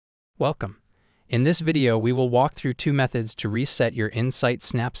Welcome. In this video, we will walk through two methods to reset your In-Sight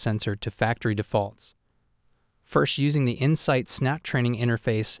SnAPP sensor to factory defaults. First, using the In-Sight SnAPP Training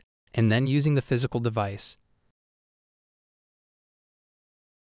Interface, and then using the physical device.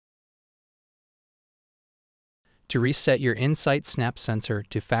 To reset your In-Sight SnAPP sensor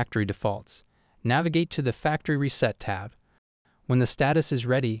to factory defaults, navigate to the Factory Reset tab. When the status is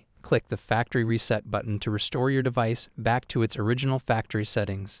ready, click the Factory Reset button to restore your device back to its original factory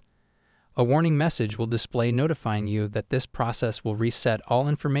settings. A warning message will display notifying you that this process will reset all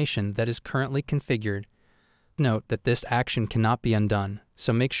information that is currently configured. Note that this action cannot be undone,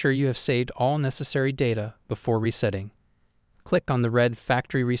 so make sure you have saved all necessary data before resetting. Click on the red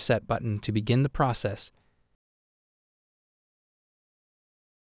Factory Reset button to begin the process.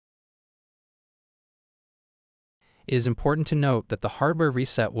 It is important to note that the hardware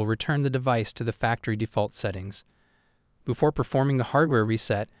reset will return the device to the factory default settings. Before performing the hardware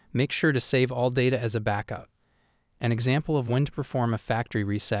reset, make sure to save all data as a backup. An example of when to perform a factory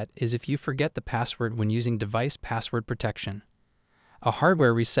reset is if you forget the password when using device password protection. A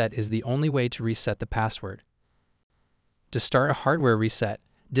hardware reset is the only way to reset the password. To start a hardware reset,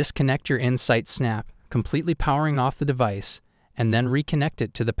 disconnect your In-Sight SnAPP, completely powering off the device, and then reconnect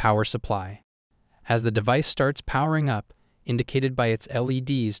it to the power supply. As the device starts powering up, indicated by its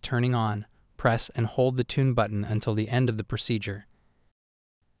LEDs turning on, press and hold the tune button until the end of the procedure.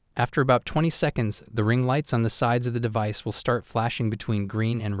 After about 20 seconds, the ring lights on the sides of the device will start flashing between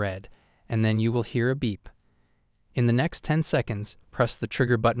green and red, and then you will hear a beep. In the next 10 seconds, press the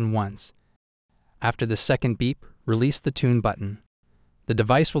trigger button once. After the second beep, release the tune button. The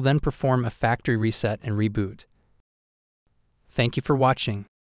device will then perform a factory reset and reboot. Thank you for watching.